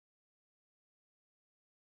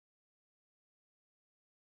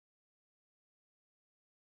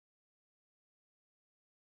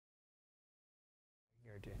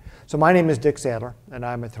to you. So my name is Dick Sadler, and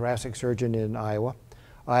I'm a thoracic surgeon in Iowa.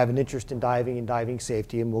 I have an interest in diving and diving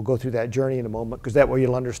safety, and we'll go through that journey in a moment, because that way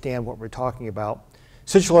you'll understand what we're talking about.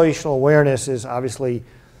 Situational awareness is obviously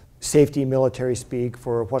safety military speak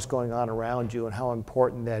for what's going on around you and how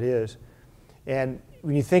important that is. And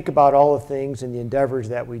when you think about all the things and the endeavors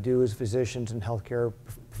that we do as physicians and healthcare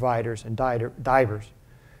providers and divers,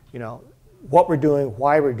 you know, what we're doing,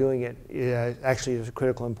 why we're doing it, actually is of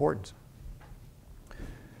critical importance.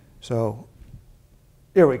 So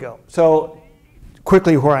here we go. So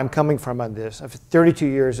quickly, where I'm coming from on this: I've 32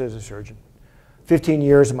 years as a surgeon, 15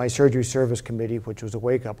 years in my surgery service committee, which was a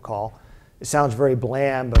wake-up call. It sounds very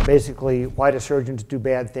bland, but basically, why do surgeons do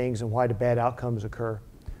bad things and why do bad outcomes occur?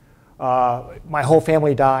 My whole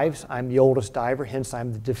family dives. I'm the oldest diver, hence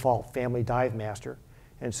I'm the default family dive master.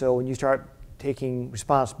 And so when you start taking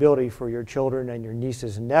responsibility for your children and your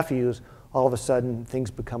nieces and nephews, all of a sudden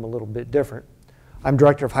things become a little bit different. I'm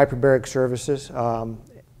director of hyperbaric services. And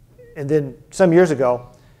then some years ago,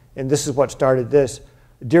 and this is what started this,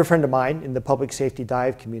 a dear friend of mine in the public safety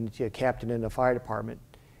dive community, a captain in the fire department,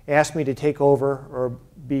 asked me to take over or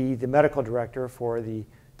be the medical director for the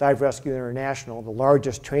Dive Rescue International, the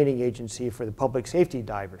largest training agency for the public safety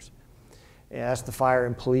divers. And that's the fire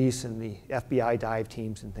and police and the FBI dive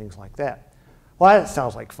teams and things like that. Well, that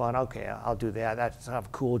sounds like fun. Okay, I'll do that. That's a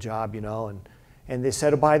cool job, you know. And they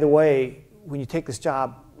said, oh, by the way, when you take this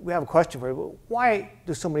job, we have a question for you. Why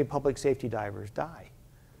do so many public safety divers die?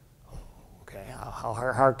 Okay, how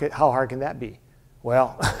hard can that be?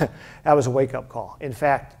 Well, that was a wake-up call. In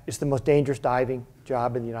fact, it's the most dangerous diving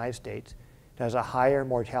job in the United States. It has a higher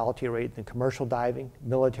mortality rate than commercial diving,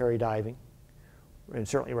 military diving, and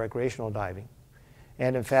certainly recreational diving.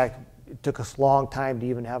 And in fact, it took us a long time to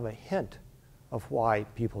even have a hint of why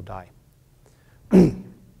people die.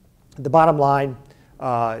 The bottom line,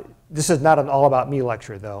 this is not an all about me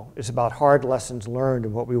lecture though. It's about hard lessons learned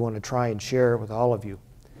and what we want to try and share with all of you.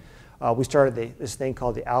 We started this thing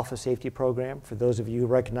called the Alpha Safety Program. For those of you who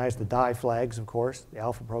recognize the dive flags, of course, the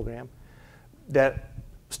Alpha program. That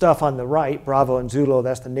stuff on the right, Bravo and Zulu,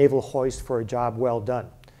 that's the naval hoist for a job well done.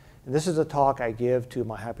 And this is a talk I give to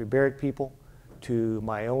my hyperbaric people, to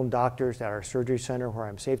my own doctors at our surgery center where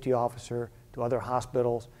I'm safety officer, to other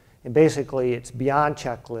hospitals. And basically it's beyond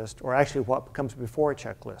checklist, or actually what comes before a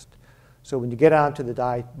checklist. So when you get onto the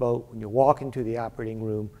dive boat, when you walk into the operating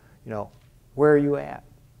room, you know, where are you at?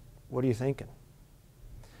 What are you thinking?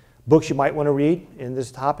 Books you might want to read in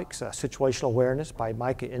this topic: Situational Awareness by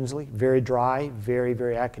Micah Inslee. Very dry, very,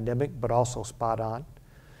 very academic, but also spot on.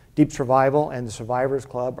 Deep Survival and The Survivors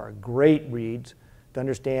Club are great reads to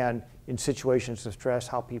understand in situations of stress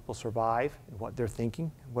how people survive and what they're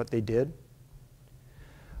thinking, what they did.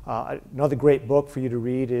 Another great book for you to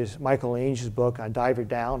read is Michael Ainge's book on Diver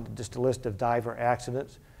Down, just a list of diver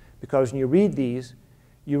accidents. Because when you read these,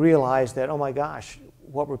 you realize that, oh my gosh,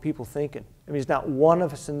 what were people thinking? I mean, there's not one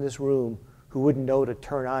of us in this room who wouldn't know to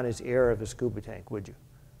turn on his air of a scuba tank, would you?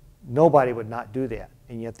 Nobody would not do that,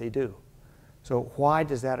 and yet they do. So why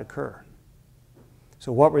does that occur?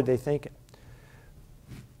 So what were they thinking?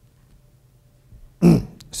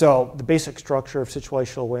 So the basic structure of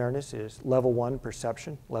situational awareness is level 1,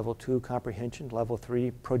 perception, level 2, comprehension, level 3,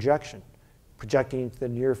 projection, projecting into the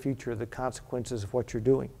near future the consequences of what you're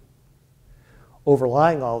doing.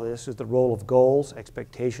 Overlying all this is the role of goals,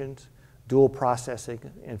 expectations, dual processing,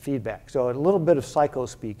 and feedback. So a little bit of psycho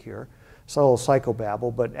speak here, it's a little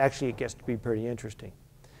psychobabble, but actually it gets to be pretty interesting.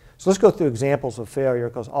 So let's go through examples of failure,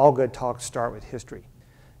 because all good talks start with history.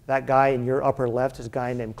 That guy in your upper left is a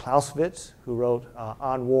guy named Clausewitz, who wrote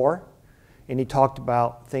On War, and he talked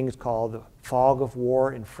about things called the fog of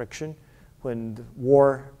war and friction. When the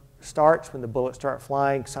war starts, when the bullets start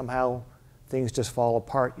flying, somehow things just fall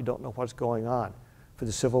apart. You don't know what's going on. For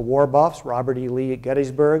the Civil War buffs, Robert E. Lee at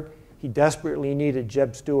Gettysburg, he desperately needed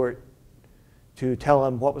Jeb Stuart to tell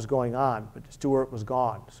him what was going on, but Stuart was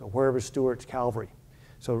gone. So where was Stuart's cavalry?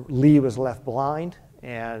 So Lee was left blind,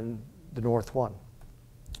 and the North won.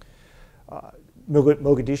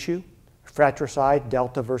 Mogadishu, fratricide,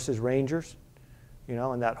 Delta versus Rangers. You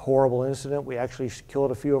know, in that horrible incident, we actually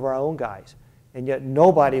killed a few of our own guys. And yet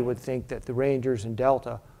nobody would think that the Rangers in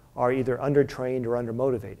Delta are either undertrained or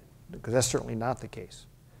undermotivated, because that's certainly not the case.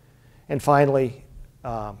 And finally,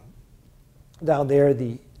 down there,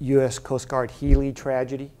 the U.S. Coast Guard Healy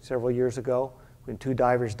tragedy several years ago, when 2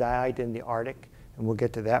 divers died in the Arctic, and we'll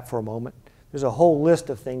get to that for a moment. There's a whole list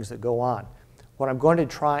of things that go on. What I'm going to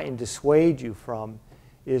try and dissuade you from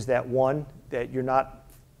is that, 1, that you're not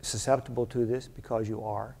susceptible to this, because you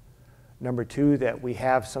are. Number 2, that we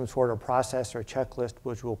have some sort of process or checklist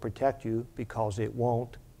which will protect you, because it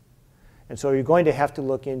won't. And so you're going to have to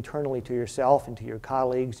look internally to yourself and to your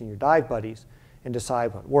colleagues and your dive buddies and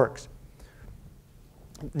decide what works.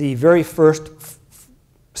 The very first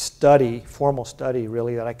study, formal study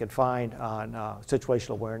really, that I could find on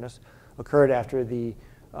situational awareness occurred after the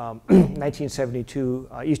 1972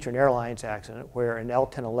 Eastern Airlines accident, where an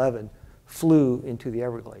L-1011 flew into the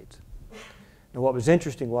Everglades. And what was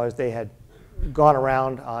interesting was they had gone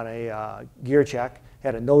around on a gear check,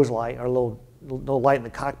 had a nose light, or a little light in the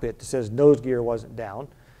cockpit that says nose gear wasn't down.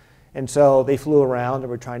 And so they flew around and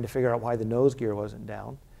were trying to figure out why the nose gear wasn't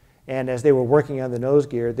down. And as they were working on the nose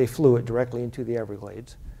gear, they flew it directly into the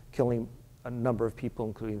Everglades, killing a number of people,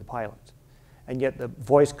 including the pilots. And yet the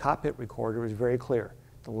voice cockpit recorder was very clear.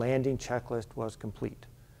 The landing checklist was complete.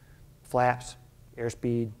 Flaps,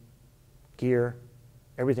 airspeed, gear,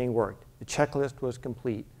 everything worked. The checklist was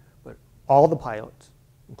complete, but all the pilots,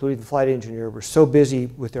 including the flight engineer, were so busy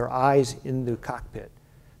with their eyes in the cockpit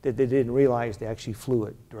that they didn't realize they actually flew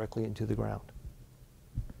it directly into the ground.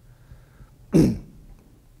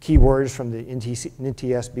 Key words from the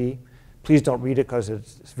NTSB. Please don't read it because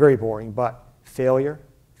it's very boring, but failure,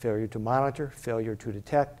 failure to monitor, failure to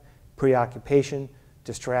detect, preoccupation,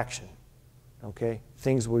 distraction. Okay,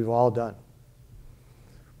 things we've all done.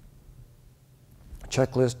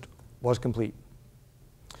 Checklist was complete.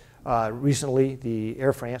 Recently, the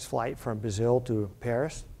Air France flight from Brazil to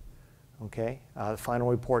Paris, okay, the final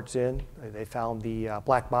report's in. They found the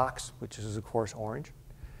black box, which is, of course, orange.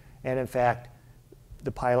 And in fact,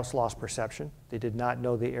 the pilots lost perception. They did not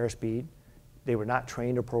know the airspeed. They were not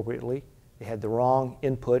trained appropriately. They had the wrong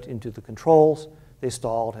input into the controls. They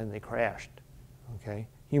stalled and they crashed, okay?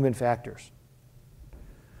 Human factors.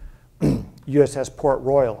 USS Port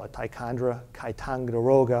Royal, a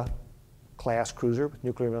Ticonderoga class cruiser with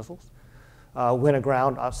nuclear missiles, went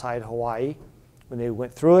aground outside Hawaii. When they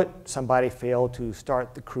went through it, somebody failed to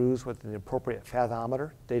start the cruise with an appropriate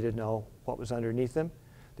fathometer. They didn't know what was underneath them.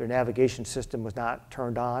 Their navigation system was not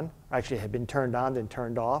turned on. Actually, it had been turned on, then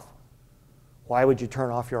turned off. Why would you turn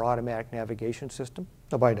off your automatic navigation system?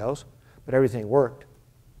 Nobody knows, but everything worked.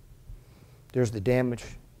 There's the damage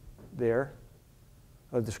there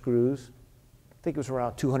of the screws. I think it was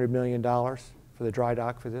around $200 million for the dry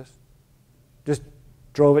dock for this. Just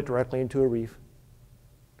drove it directly into a reef.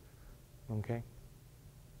 Okay.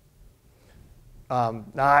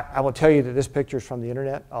 Now, I will tell you that this picture is from the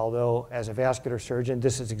internet, although as a vascular surgeon,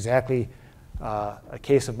 this is exactly a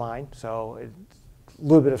case of mine, so it's a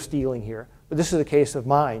little bit of stealing here. But this is a case of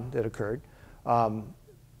mine that occurred.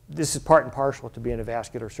 This is part and parcel to being a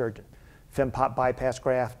vascular surgeon. Fem-pop bypass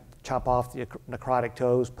graft, chop off the necrotic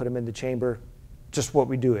toes, put them in the chamber, just what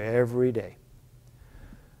we do every day.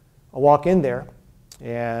 I walk in there,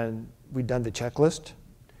 and we'd done the checklist,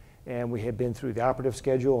 and we had been through the operative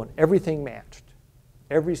schedule, and everything matched.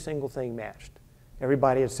 Every single thing matched.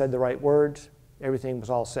 Everybody had said the right words. Everything was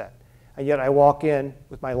all set. And yet I walk in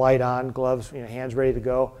with my light on, gloves, hands ready to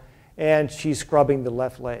go, and she's scrubbing the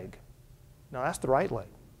left leg. Now, that's the right leg.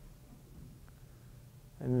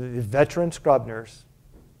 And the veteran scrub nurse,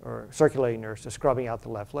 or circulating nurse, is scrubbing out the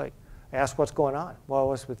left leg. I ask, what's going on? Well,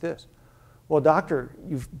 what's with this? Well, doctor,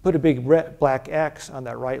 you've put a big black X on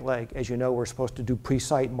that right leg. As you know, we're supposed to do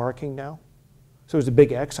pre-site marking now. So there's a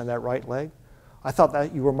big X on that right leg. I thought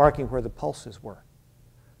that you were marking where the pulses were.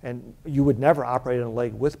 And you would never operate on a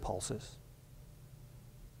leg with pulses.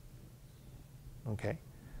 Okay.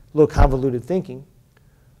 A little convoluted thinking,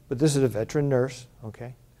 but this is a veteran nurse,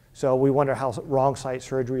 okay? So we wonder how wrong site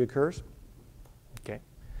surgery occurs. Okay.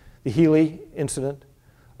 The Healy incident,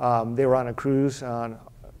 they were on a cruise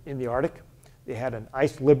in the Arctic. They had an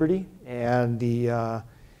ice Liberty, and the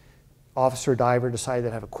officer diver decided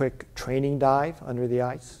to have a quick training dive under the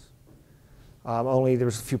ice. Only there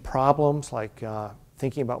was a few problems, like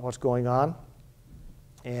thinking about what's going on.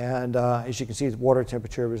 And as you can see, the water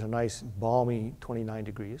temperature was a nice balmy 29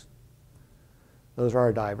 degrees. Those are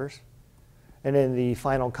our divers. And in the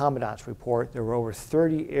final commandant's report, there were over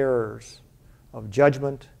 30 errors of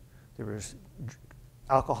judgment. There was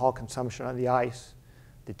alcohol consumption on the ice.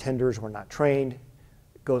 The tenders were not trained.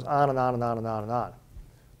 It goes on and on and on and on and on.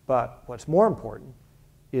 But what's more important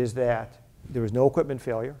is that there was no equipment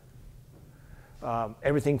failure.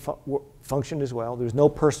 Everything functioned as well. There was no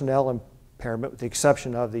personnel impairment, with the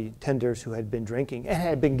exception of the tenders who had been drinking and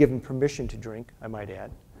had been given permission to drink, I might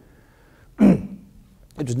add.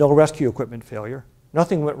 There was no rescue equipment failure.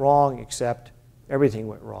 Nothing went wrong except everything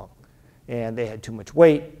went wrong. And they had too much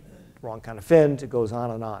weight, wrong kind of fins, it goes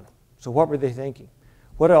on and on. So what were they thinking?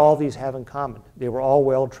 What do all these have in common? They were all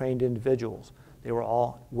well-trained individuals. They were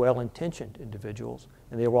all well-intentioned individuals.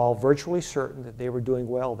 And they were all virtually certain that they were doing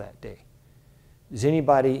well that day. Does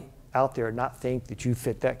anybody out there not think that you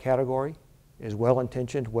fit that category, is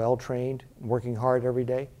well-intentioned, well-trained, working hard every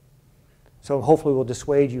day. So hopefully we'll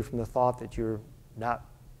dissuade you from the thought that you're not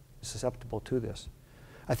susceptible to this.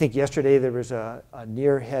 I think yesterday there was a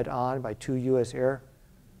near head-on by 2 U.S.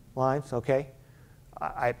 airlines, okay?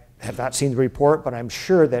 I have not seen the report, but I'm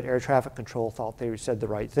sure that air traffic control thought they said the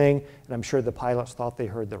right thing, and I'm sure the pilots thought they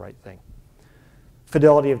heard the right thing.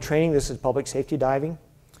 Fidelity of training, this is public safety diving.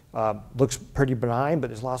 Looks pretty benign, but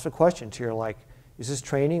there's lots of questions here like, is this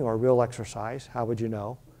training or real exercise? How would you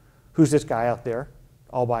know? Who's this guy out there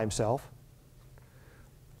all by himself?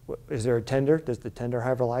 Is there a tender? Does the tender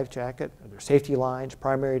have a life jacket? Are there safety lines,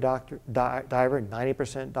 primary diver,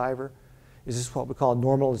 90% diver? Is this what we call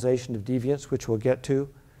normalization of deviance, which we'll get to?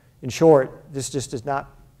 In short, this just is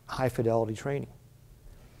not high fidelity training.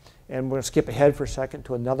 And we're going to skip ahead for a second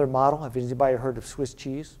to another model. Have anybody heard of Swiss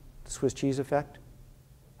cheese, the Swiss cheese effect?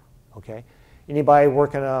 Okay. Anybody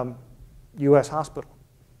work in a U.S. hospital?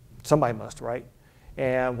 Somebody must, right?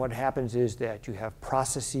 And what happens is that you have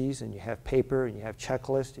processes and you have paper and you have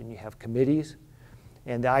checklists and you have committees.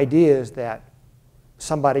 And the idea is that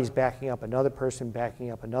somebody's backing up another person, backing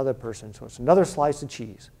up another person. So it's another slice of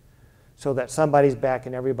cheese so that somebody's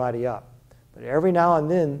backing everybody up. But every now and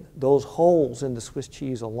then, those holes in the Swiss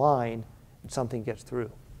cheese align and something gets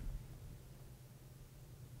through.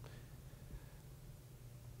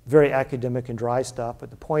 Very academic and dry stuff, but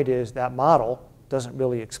the point is that model doesn't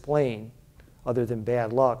really explain, other than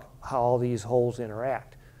bad luck, how all these holes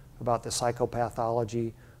interact, about the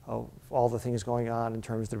psychopathology of all the things going on in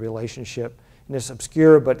terms of the relationship. And it's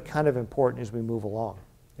obscure, but kind of important as we move along.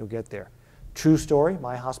 You'll get there. True story,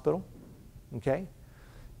 my hospital, okay?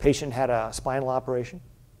 Patient had a spinal operation,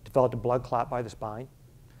 developed a blood clot by the spine.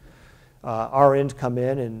 RNs come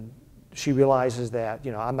in and she realizes that,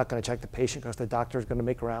 you know, I'm not going to check the patient because the doctor is going to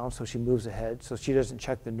make rounds, so she moves ahead. So she doesn't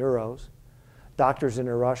check the neuros. Doctor's in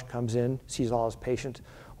a rush, comes in, sees all his patients.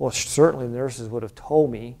 Well, certainly the nurses would have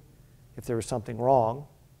told me if there was something wrong.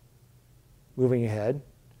 Moving ahead.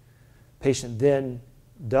 Patient then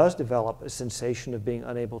does develop a sensation of being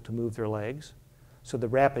unable to move their legs. So the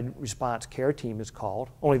rapid response care team is called.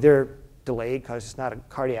 Only they're delayed because it's not a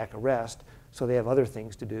cardiac arrest, so they have other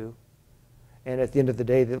things to do. And at the end of the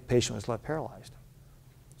day, the patient was left paralyzed.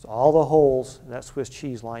 So all the holes in that Swiss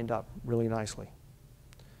cheese lined up really nicely.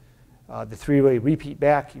 The three-way repeat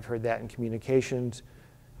back, you've heard that in communications.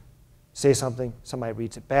 Say something, somebody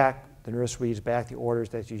reads it back, the nurse reads back the orders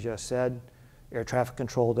that you just said. Air traffic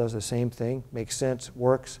control does the same thing, makes sense,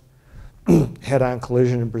 works. Head-on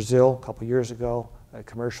collision in Brazil a couple years ago, a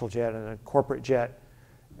commercial jet and a corporate jet.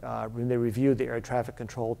 When they reviewed the air traffic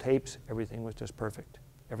control tapes, everything was just perfect.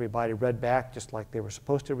 Everybody read back just like they were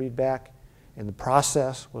supposed to read back, and the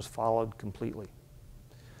process was followed completely.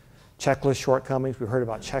 Checklist shortcomings, we heard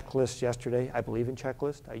about checklists yesterday. I believe in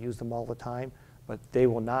checklists, I use them all the time, but they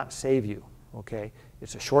will not save you, okay?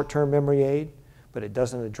 It's a short-term memory aid, but it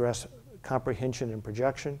doesn't address comprehension and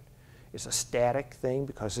projection. It's a static thing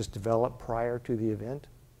because it's developed prior to the event.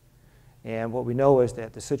 And what we know is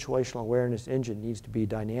that the situational awareness engine needs to be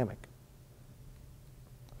dynamic.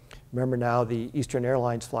 Remember now, the Eastern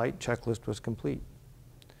Airlines flight checklist was complete.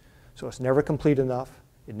 So it's never complete enough.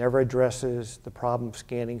 It never addresses the problem of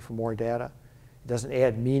scanning for more data. It doesn't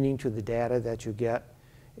add meaning to the data that you get.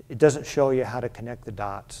 It doesn't show you how to connect the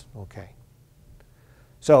dots, okay?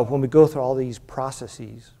 So when we go through all these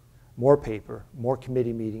processes, more paper, more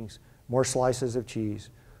committee meetings, more slices of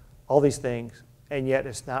cheese, all these things, and yet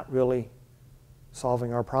it's not really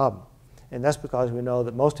solving our problem. And that's because we know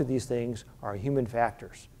that most of these things are human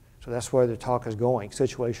factors. So that's where the talk is going,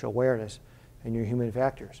 situational awareness and your human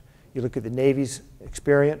factors. You look at the Navy's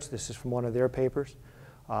experience. This is from one of their papers.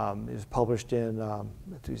 It was published in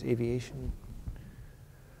Aviation,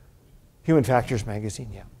 Human Factors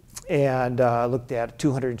magazine, yeah. And looked at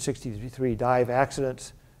 263 dive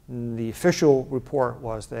accidents. And the official report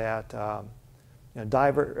was that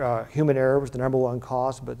human error was the #1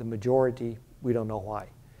 cause, but the majority, we don't know why.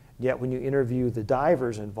 Yet when you interview the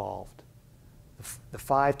divers involved, the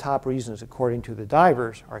 5 top reasons, according to the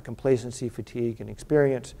divers, are complacency, fatigue, and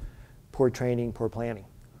experience, poor training, poor planning.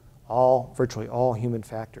 Virtually all human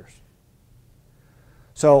factors.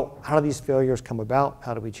 So how do these failures come about?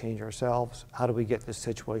 How do we change ourselves? How do we get this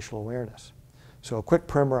situational awareness? So a quick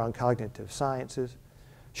primer on cognitive sciences.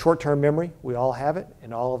 Short-term memory, we all have it,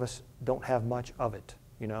 and all of us don't have much of it.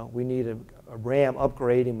 You know, we need a RAM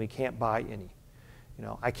upgrade, and we can't buy any. You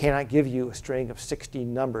know, I cannot give you a string of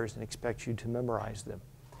 16 numbers and expect you to memorize them.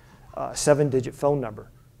 A 7-digit phone number,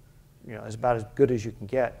 you know, is about as good as you can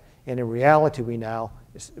get. And in reality, we know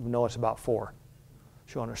it's about 4.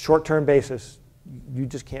 So on a short-term basis, You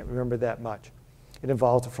just can't remember that much. It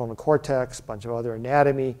involves the frontal cortex, a bunch of other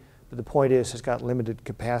anatomy, but the point is it's got limited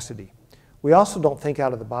capacity. We also don't think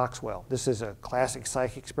out of the box well. This is a classic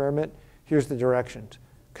psych experiment. Here's the directions.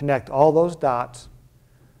 Connect all those dots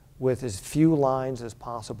with as few lines as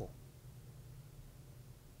possible.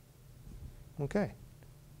 Okay.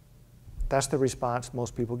 That's the response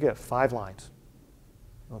most people give, 5 lines.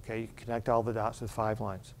 Okay, you connect all the dots with 5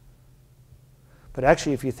 lines. But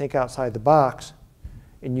actually, if you think outside the box,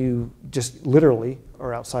 and you just literally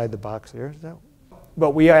are outside the box there,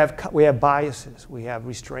 but we have biases, we have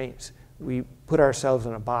restraints. We put ourselves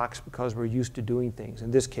in a box because we're used to doing things,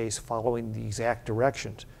 in this case, following the exact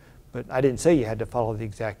directions. But I didn't say you had to follow the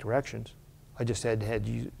exact directions. I just said had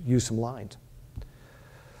you use some lines.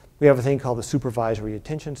 We have a thing called the supervisory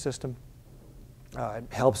attention system. It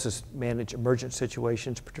helps us manage emergent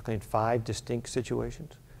situations, particularly in 5 distinct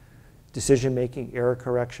situations. Decision-making, error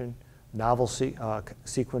correction, novel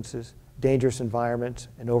sequences, dangerous environments,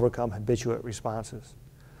 and overcome habituate responses.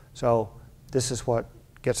 So this is what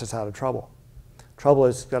gets us out of trouble. Trouble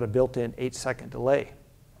is it's got a built-in 8-second delay.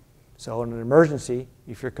 So in an emergency,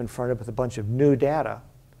 if you're confronted with a bunch of new data,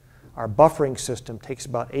 our buffering system takes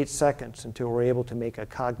about 8 seconds until we're able to make a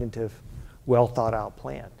cognitive, well-thought-out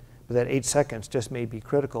plan. But that 8 seconds just may be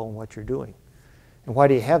critical in what you're doing. And why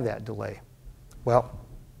do you have that delay? Well,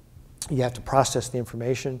 you have to process the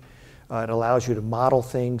information. It allows you to model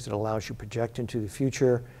things. It allows you to project into the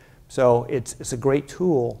future. So it's a great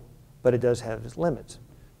tool, but it does have its limits.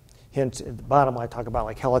 Hence, at the bottom, I talk about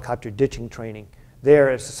like helicopter ditching training. There,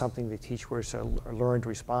 it's something they teach where it's a learned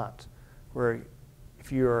response, where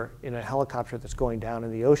if you're in a helicopter that's going down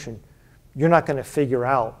in the ocean, you're not going to figure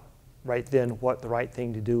out right then what the right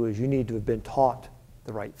thing to do is. You need to have been taught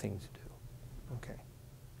the right thing to do. Okay.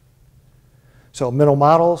 So mental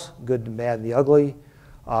models, good, the bad, and the ugly.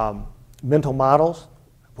 Mental models,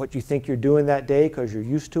 what you think you're doing that day because you're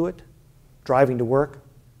used to it. Driving to work,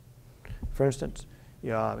 for instance.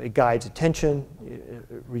 It guides attention.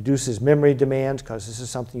 It reduces memory demands because this is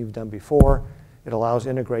something you've done before. It allows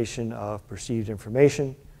integration of perceived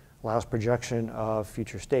information, allows projection of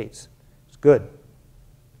future states. It's good.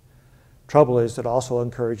 Trouble is it also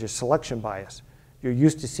encourages selection bias. You're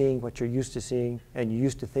used to seeing what you're used to seeing, and you're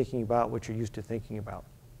used to thinking about what you're used to thinking about.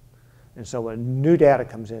 And so when new data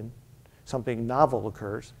comes in, something novel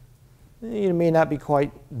occurs, you may not be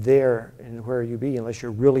quite there in where you be unless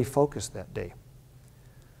you're really focused that day.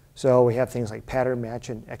 So we have things like pattern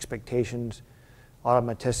matching, expectations,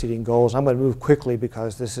 automaticity, and goals. I'm going to move quickly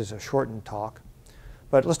because this is a shortened talk.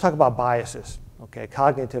 But let's talk about biases, okay?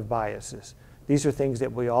 Cognitive biases. These are things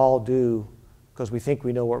that we all do because we think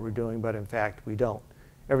we know what we're doing, but in fact we don't.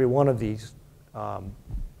 Every one of these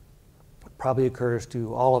probably occurs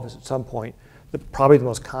to all of us at some point. Probably the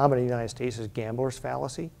most common in the United States is gambler's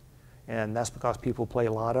fallacy, and that's because people play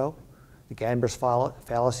lotto. The gambler's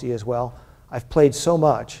fallacy as well. I've played so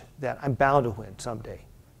much that I'm bound to win someday,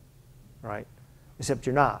 right? Except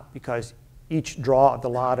you're not, because each draw of the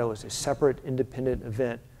lotto is a separate, independent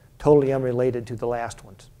event, totally unrelated to the last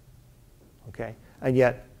ones, okay? And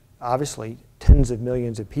yet, obviously, tens of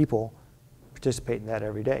millions of people participate in that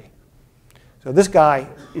every day. So this guy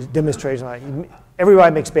is demonstrating,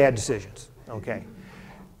 everybody makes bad decisions, okay?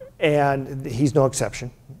 And he's no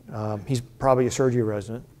exception. He's probably a surgery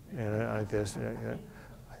resident, like this.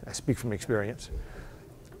 I speak from experience.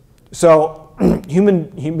 So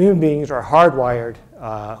human beings are hardwired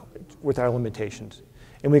with our limitations,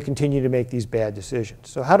 and we continue to make these bad decisions.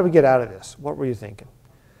 So how do we get out of this? What were you thinking?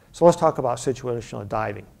 So let's talk about situational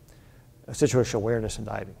diving, situational awareness and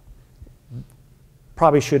diving.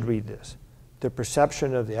 Probably should read this. The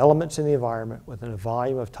perception of the elements in the environment within a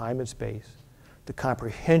volume of time and space, the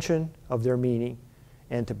comprehension of their meaning,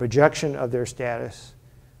 and the projection of their status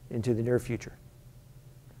into the near future.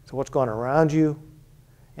 So what's going on around you,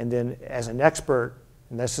 and then as an expert,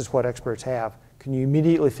 and this is what experts have, can you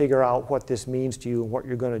immediately figure out what this means to you and what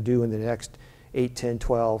you're going to do in the next 8, 10,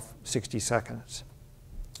 12, 60 seconds.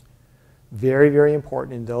 Very, very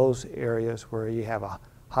important in those areas where you have a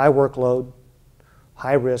high workload,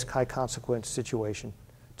 high risk, high consequence situation,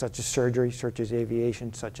 such as surgery, such as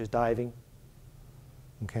aviation, such as diving.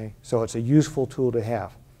 Okay, so it's a useful tool to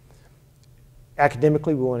have.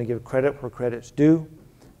 Academically, we want to give credit where credit's due.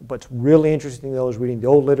 What's really interesting, though, is reading the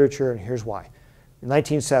old literature, and here's why. In the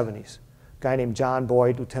 1970s, a guy named John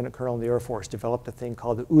Boyd, lieutenant colonel in the Air Force, developed a thing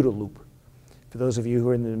called the OODA loop. For those of you who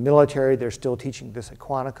are in the military, they're still teaching this at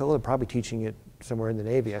Quantico. They're probably teaching it somewhere in the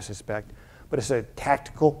Navy, I suspect. But it's a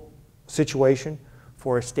tactical situation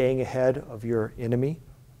for staying ahead of your enemy.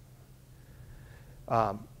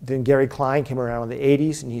 Then Gary Klein came around in the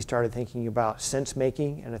 80s, and he started thinking about sense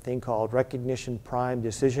making and a thing called recognition prime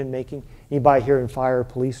decision making. Anybody here in fire or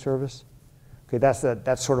police service? Okay,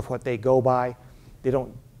 that's sort of what they go by. They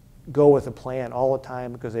don't go with a plan all the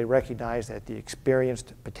time because they recognize that the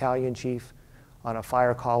experienced battalion chief on a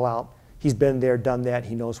fire call out, he's been there, done that,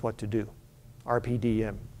 he knows what to do.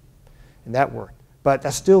 RPDM. And that worked. But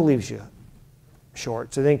that still leaves you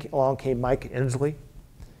short. So then along came Mike Inslee.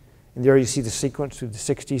 And there you see the sequence through the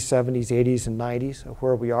 60s, 70s, 80s, and 90s of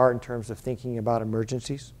where we are in terms of thinking about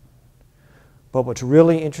emergencies. But what's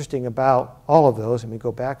really interesting about all of those, let me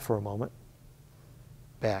go back for a moment.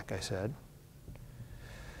 Back, I said.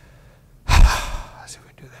 Let's see if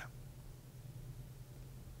we can do that.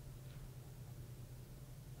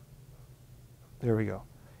 There we go.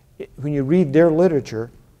 When you read their literature,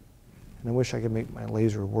 and I wish I could make my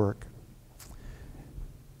laser work,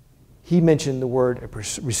 he mentioned the word a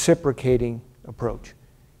reciprocating approach.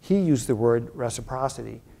 He used the word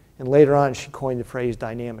reciprocity, and later on she coined the phrase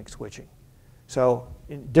dynamic switching. So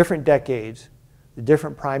in different decades, the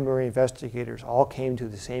different primary investigators all came to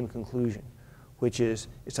the same conclusion, which is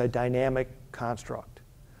it's a dynamic construct.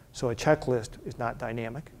 So a checklist is not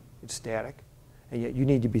dynamic, it's static, and yet you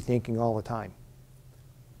need to be thinking all the time.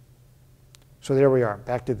 So there we are,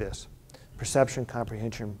 back to this. Perception,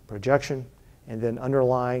 comprehension, projection, and then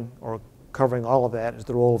underlying or covering all of that is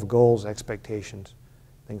the role of goals, expectations,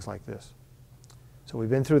 things like this. So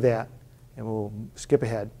we've been through that, and we'll skip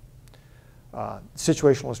ahead.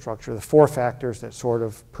 Situational structure, the four factors that sort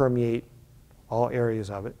of permeate all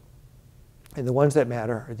areas of it. And the ones that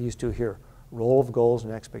matter are these two here, role of goals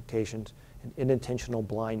and expectations, and unintentional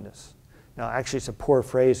blindness. Now, actually, it's a poor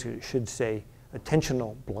phrase. It should say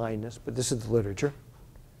attentional blindness, but this is the literature.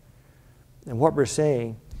 And what we're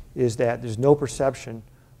saying is that there's no perception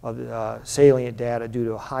of salient data due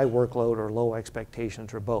to a high workload or low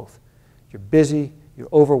expectations, or both. You're busy, you're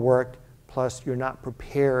overworked, plus you're not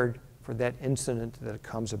prepared for that incident that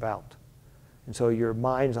comes about. And so your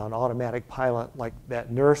mind's on automatic pilot like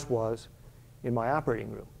that nurse was in my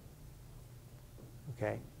operating room.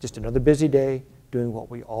 Okay, just another busy day, doing what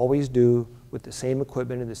we always do with the same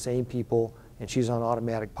equipment and the same people, and she's on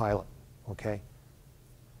automatic pilot, okay?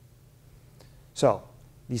 So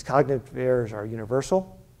these cognitive errors are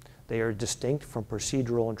universal, they are distinct from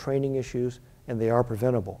procedural and training issues, and they are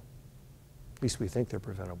preventable. At least we think they're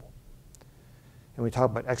preventable. And we talk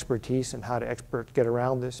about expertise and how to get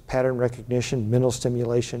around this, pattern recognition, mental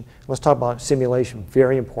stimulation. Let's talk about simulation,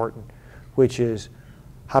 very important, which is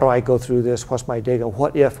how do I go through this, what's my data,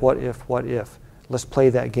 what if, what if, what if. Let's play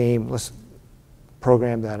that game, let's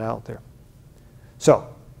program that out there.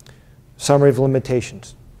 So, summary of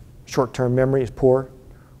limitations. Short-term memory is poor.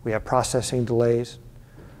 We have processing delays.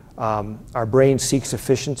 Our brain seeks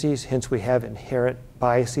efficiencies, hence we have inherent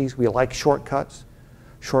biases. We like shortcuts.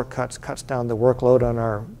 Shortcuts cuts down the workload on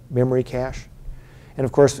our memory cache. And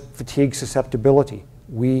of course, fatigue susceptibility.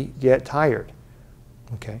 We get tired,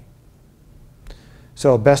 okay?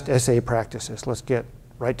 So best essay practices. Let's get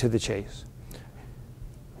right to the chase.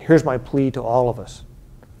 Here's my plea to all of us.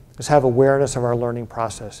 Let's have awareness of our learning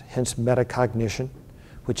process, hence metacognition,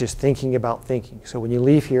 which is thinking about thinking. So when you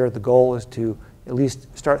leave here, the goal is to at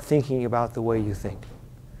least start thinking about the way you think.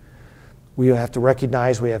 We have to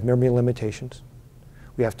recognize we have memory limitations.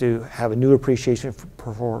 We have to have a new appreciation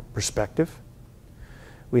for perspective.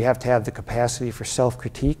 We have to have the capacity for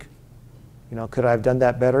self-critique. You know, could I have done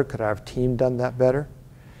that better? Could our team done that better?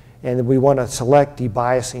 And we want to select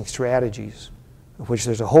debiasing strategies, of which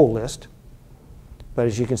there's a whole list. But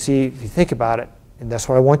as you can see, if you think about it, and that's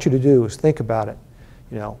what I want you to do, is think about it.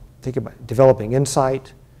 You know, think about developing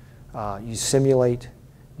insight. You simulate.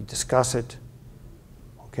 You discuss it.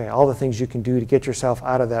 Okay, all the things you can do to get yourself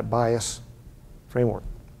out of that bias framework.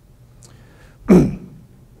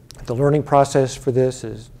 The learning process for this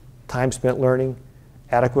is time spent learning,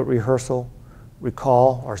 adequate rehearsal,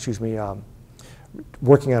 recall, or excuse me,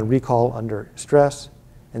 working on recall under stress,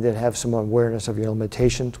 and then have some awareness of your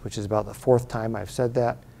limitations, which is about the fourth time I've said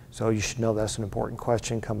that. So you should know that's an important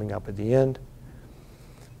question coming up at the end.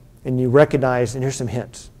 And you recognize, and here's some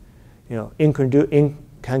hints, you know,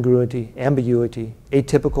 incongruity, ambiguity,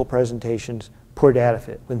 atypical presentations, poor data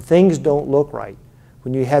fit. When things don't look right,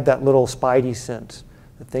 when you had that little spidey sense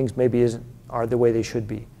that things maybe are the way they should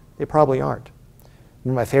be, they probably aren't.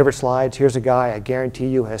 One of my favorite slides, here's a guy I guarantee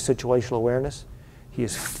you has situational awareness. He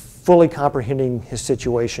is fully comprehending his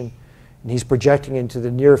situation, and he's projecting into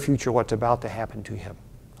the near future what's about to happen to him.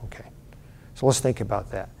 Okay, so let's think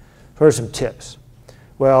about that. So here's some tips.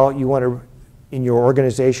 Well, you want to, in your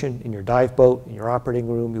organization, in your dive boat, in your operating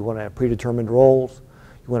room, you want to have predetermined roles.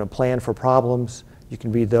 You want to plan for problems. You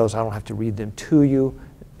can read those. I don't have to read them to you.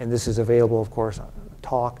 And this is available, of course, on the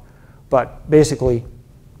talk. But basically,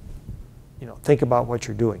 think about what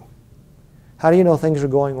you're doing. How do you know things are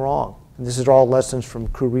going wrong? And this is all lessons from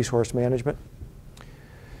crew resource management.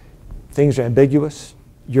 Things are ambiguous.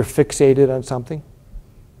 You're fixated on something.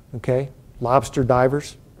 Okay? Lobster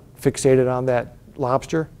divers, fixated on that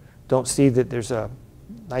lobster, don't see that there's a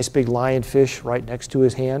nice big lionfish right next to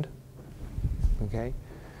his hand. Okay?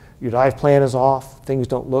 Your dive plan is off. Things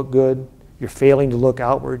don't look good. You're failing to look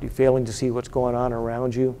outward. You're failing to see what's going on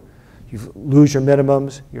around you. You lose your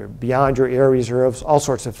minimums. You're beyond your air reserves. All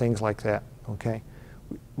sorts of things like that. Okay?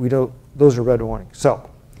 Those are red warnings. So,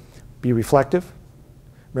 be reflective.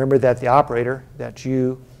 Remember that the operator, that's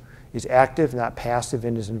you, is active, not passive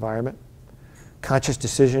in his environment. Conscious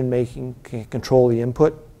decision making can control the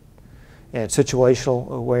input. And situational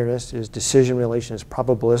awareness is decision relation is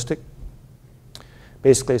probabilistic.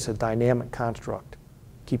 Basically, it's a dynamic construct.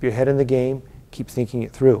 Keep your head in the game, keep thinking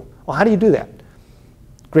it through. Well, how do you do that?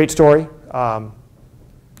 Great story.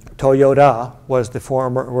 Toyota was the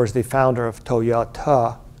founder of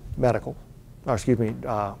Toyota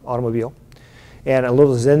automobile. And a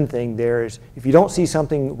little Zen thing there is, if you don't see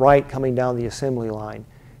something right coming down the assembly line,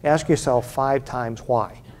 ask yourself 5 times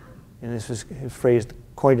why. And this was his phrase,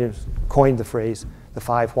 coined the phrase, the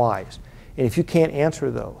 5 whys. And if you can't answer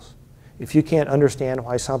those, if you can't understand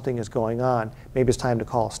why something is going on, maybe it's time to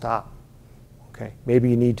call a stop. Okay? Maybe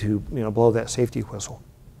you need to blow that safety whistle.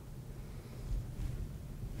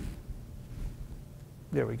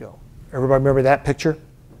 There we go. Everybody remember that picture?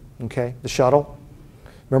 Okay, the shuttle.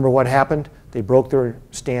 Remember what happened? They broke their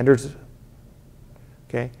standards.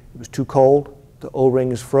 Okay, it was too cold. The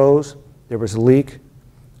O-rings froze. There was a leak.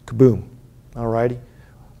 Kaboom. All righty.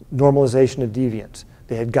 Normalization of deviance.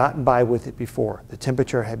 They had gotten by with it before. The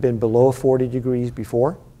temperature had been below 40 degrees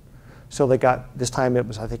before. So they got, this time it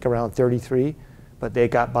was, I think, around 33, but they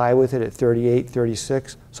got by with it at 38,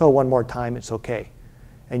 36. So one more time, it's okay.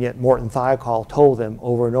 And yet Morton Thiokol told them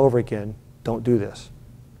over and over again, don't do this.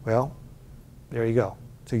 Well, there you go.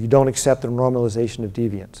 So you don't accept the normalization of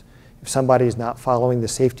deviance. If somebody is not following the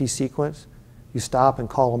safety sequence, you stop and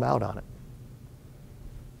call them out on it.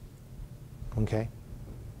 Okay?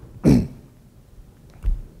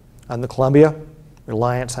 On the Columbia,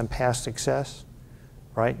 reliance on past success,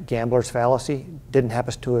 right? Gambler's fallacy. Didn't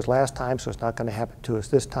happen to us last time, so it's not going to happen to us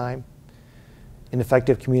this time.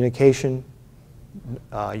 Ineffective communication.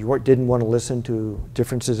 You didn't want to listen to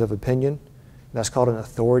differences of opinion. That's called an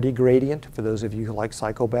authority gradient, for those of you who like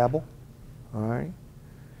psychobabble. All right?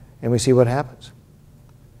 And we see what happens.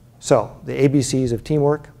 So, the ABCs of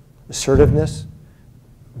teamwork, assertiveness,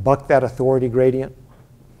 buck that authority gradient.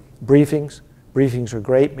 Briefings. Briefings are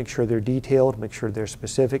great. Make sure they're detailed. Make sure they're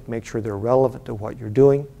specific. Make sure they're relevant to what you're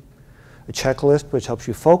doing. A checklist, which helps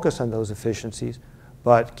you focus on those efficiencies,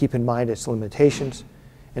 but keep in mind its limitations.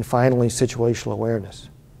 And finally, situational awareness.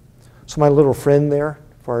 So my little friend there,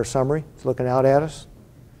 for our summary, is looking out at us.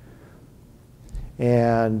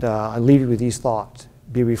 And I leave you with these thoughts.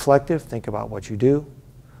 Be reflective. Think about what you do.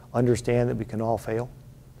 Understand that we can all fail.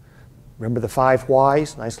 Remember the 5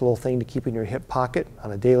 whys, nice little thing to keep in your hip pocket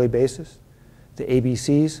on a daily basis. The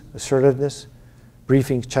ABCs, assertiveness,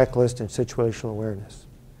 briefings, checklist, and situational awareness.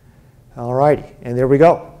 All righty, and there we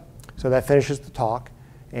go. So that finishes the talk.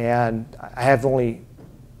 And I have only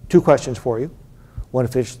 2 questions for you. One,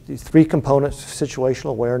 if it's the 3 components of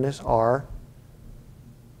situational awareness are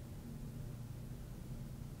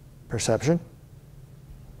perception,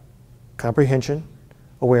 comprehension,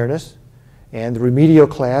 awareness, and the remedial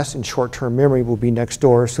class in short-term memory will be next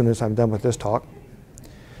door as soon as I'm done with this talk.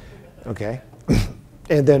 Okay.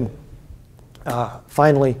 And then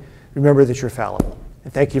finally, remember that you're fallible.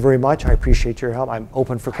 And thank you very much. I appreciate your help. I'm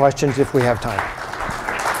open for questions if we have time.